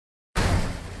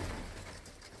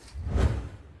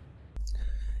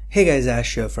Hey guys,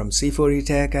 Ash here from C4E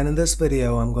Tech, and in this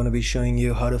video I'm going to be showing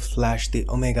you how to flash the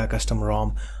Omega custom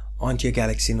ROM onto your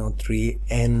Galaxy Note 3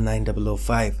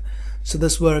 N9005. So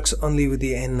this works only with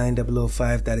the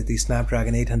N9005, that is the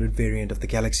Snapdragon 800 variant of the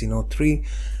Galaxy Note 3.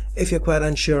 If you're quite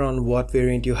unsure on what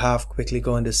variant you have, quickly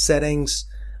go into settings,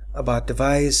 about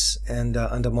device, and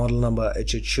under model number it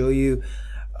should show you,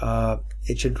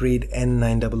 it should read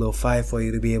N9005 for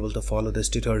you to be able to follow this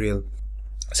tutorial.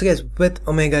 So guys, with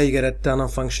Omega you get a ton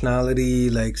of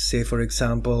functionality, like say for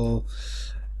example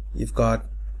you've got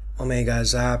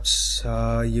Omega's apps,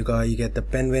 you get the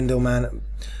pen window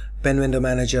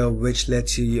manager, which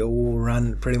lets you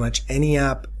run pretty much any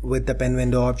app with the pen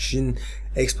window option.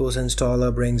 Expose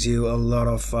installer brings you a lot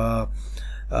of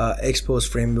Expose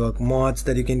framework mods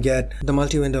that you can get. The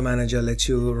multi-window manager lets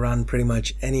you run pretty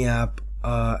much any app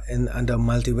under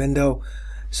multi-window.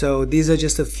 So these are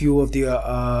just a few of the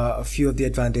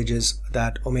advantages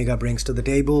that Omega brings to the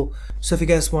table. So if you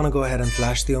guys want to go ahead and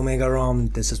flash the Omega ROM,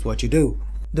 this is what you do.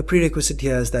 The prerequisite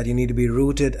here is that you need to be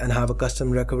rooted and have a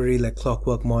custom recovery like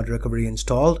Clockwork Mod Recovery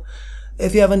installed.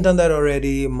 If you haven't done that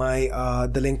already,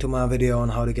 the link to my video on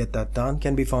how to get that done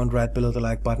can be found right below the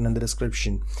like button in the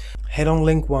description. Head on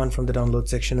link 1 from the download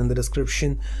section in the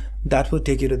description. That will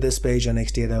take you to this page on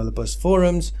XDA Developers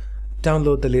Forums.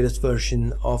 Download the latest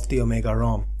version of the Omega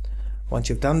ROM. Once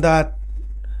you've done that,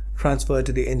 transfer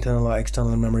to the internal or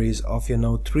external memories of your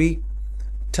Note 3.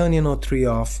 Turn your Note 3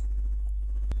 off.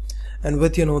 And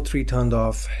with your Note 3 turned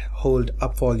off, hold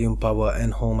up volume, power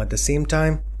and home at the same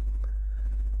time.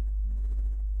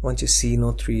 Once you see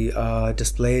Note 3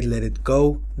 displayed, let it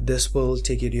go. This will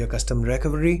take you to your custom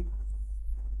recovery.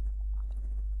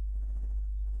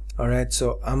 Alright,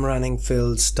 so I'm running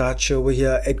Phil's touch over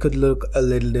here. It could look a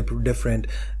little different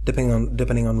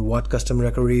depending on what custom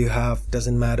recovery you have.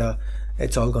 Doesn't matter,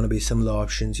 it's all going to be similar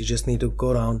options. You just need to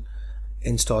go down,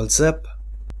 install zip,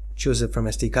 choose it from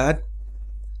SD card.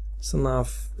 So now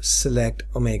select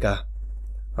Omega.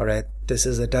 Alright, this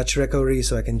is a touch recovery,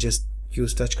 so I can just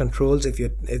use touch controls. If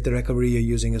the recovery you're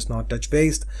using is not touch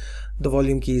based, the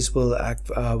volume keys will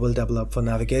double up for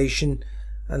navigation,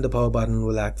 and the power button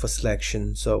will act for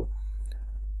selection. So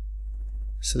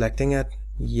selecting it,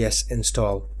 yes,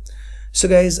 install. So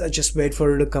guys, just wait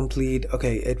for it to complete.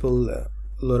 Okay, it will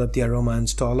load up the Aroma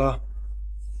installer.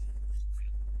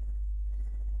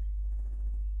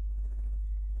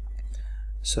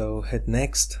 So hit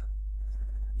next.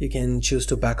 You can choose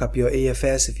to back up your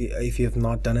AFS if you have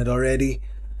not done it already.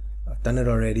 I've done it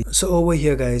already. So over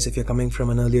here guys, if you're coming from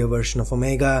an earlier version of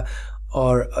Omega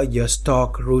or your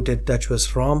stock rooted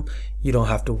TouchWiz ROM, you don't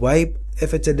have to wipe.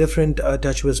 If it's a different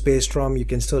TouchWiz based ROM, you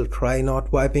can still try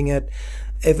not wiping it.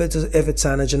 If it's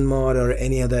CyanogenMod or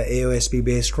any other AOSP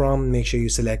based ROM, make sure you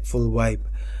select full wipe.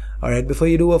 Alright, before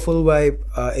you do a full wipe,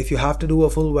 if you have to do a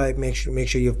full wipe, make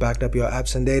sure you've backed up your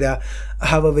apps and data. I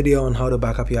have a video on how to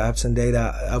back up your apps and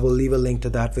data. I will leave a link to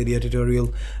that video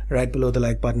tutorial right below the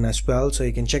like button as well, so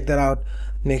you can check that out.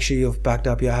 Make sure you've backed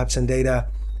up your apps and data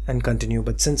and continue.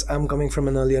 But since I'm coming from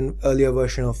an earlier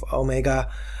version of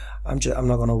Omega, I'm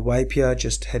not going to wipe here,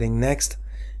 just hitting next.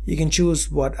 You can choose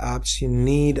what apps you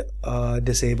need,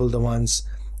 disable the ones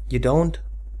you don't.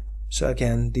 So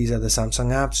again, these are the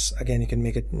Samsung apps. Again, you can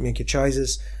make your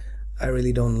choices. I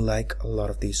really don't like a lot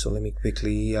of these, so let me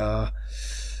quickly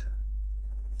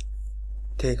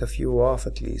take a few off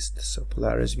at least. So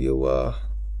Polaris Viewer,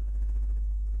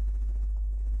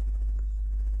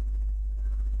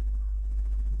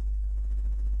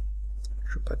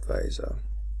 TripAdvisor.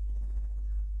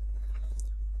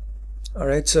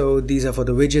 Alright, so these are for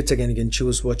the widgets. Again, you can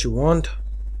choose what you want,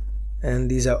 and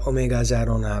these are Omega's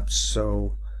add-on apps,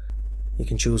 so you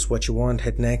can choose what you want,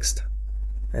 hit next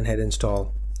and hit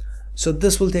install. So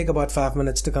this will take about 5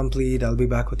 minutes to complete. I'll be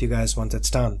back with you guys once it's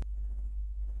done.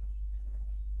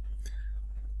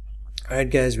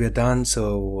 Alright guys, we're done.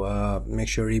 So make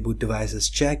sure reboot device is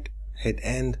checked, hit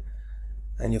end,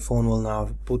 and your phone will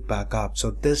now boot back up.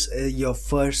 So this is your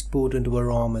first boot into a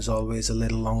ROM is always a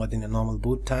little longer than your normal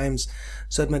boot times,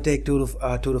 so it might take 2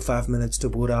 to 5 minutes to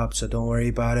boot up, so don't worry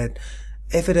about it.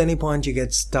 If at any point you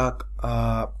get stuck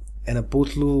in a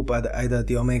boot loop at either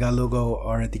the Omega logo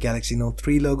or at the Galaxy Note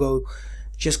 3 logo,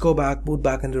 just go back, boot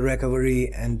back into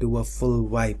recovery and do a full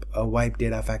wipe,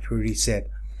 data factory reset.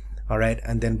 Alright,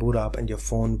 and then boot up and your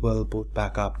phone will boot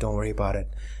back up. Don't worry about it.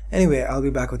 Anyway, I'll be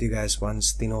back with you guys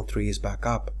once the Note 3 is back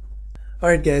up.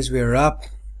 Alright guys, we're up.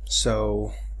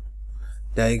 So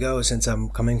there you go. Since I'm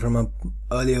coming from an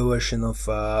earlier version of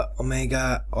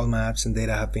Omega, all my apps and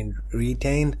data have been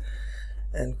retained.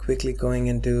 And quickly going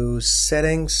into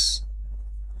settings,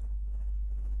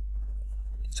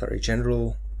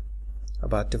 general,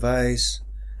 about device,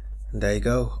 And there you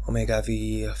go, Omega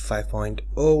V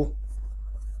 5.0,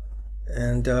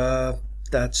 and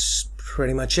that's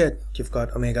pretty much it. You've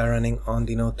got Omega running on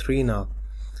the Note 3 now.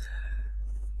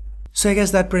 So I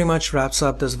guess that pretty much wraps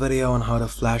up this video on how to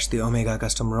flash the Omega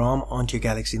custom ROM onto your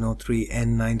Galaxy Note 3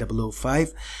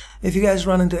 N9005. If you guys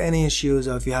run into any issues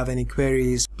or if you have any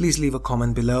queries, please leave a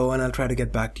comment below and I'll try to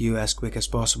get back to you as quick as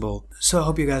possible. So I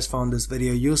hope you guys found this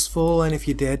video useful, and if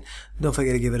you did, don't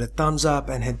forget to give it a thumbs up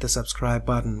and hit the subscribe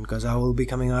button, because I will be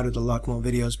coming out with a lot more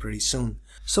videos pretty soon.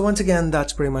 So once again,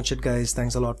 that's pretty much it guys.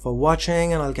 Thanks a lot for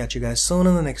watching, and I'll catch you guys soon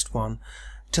in the next one.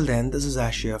 Till then, this is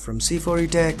Ashia from C4E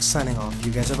Tech signing off.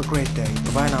 You guys have a great day.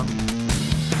 Bye bye now.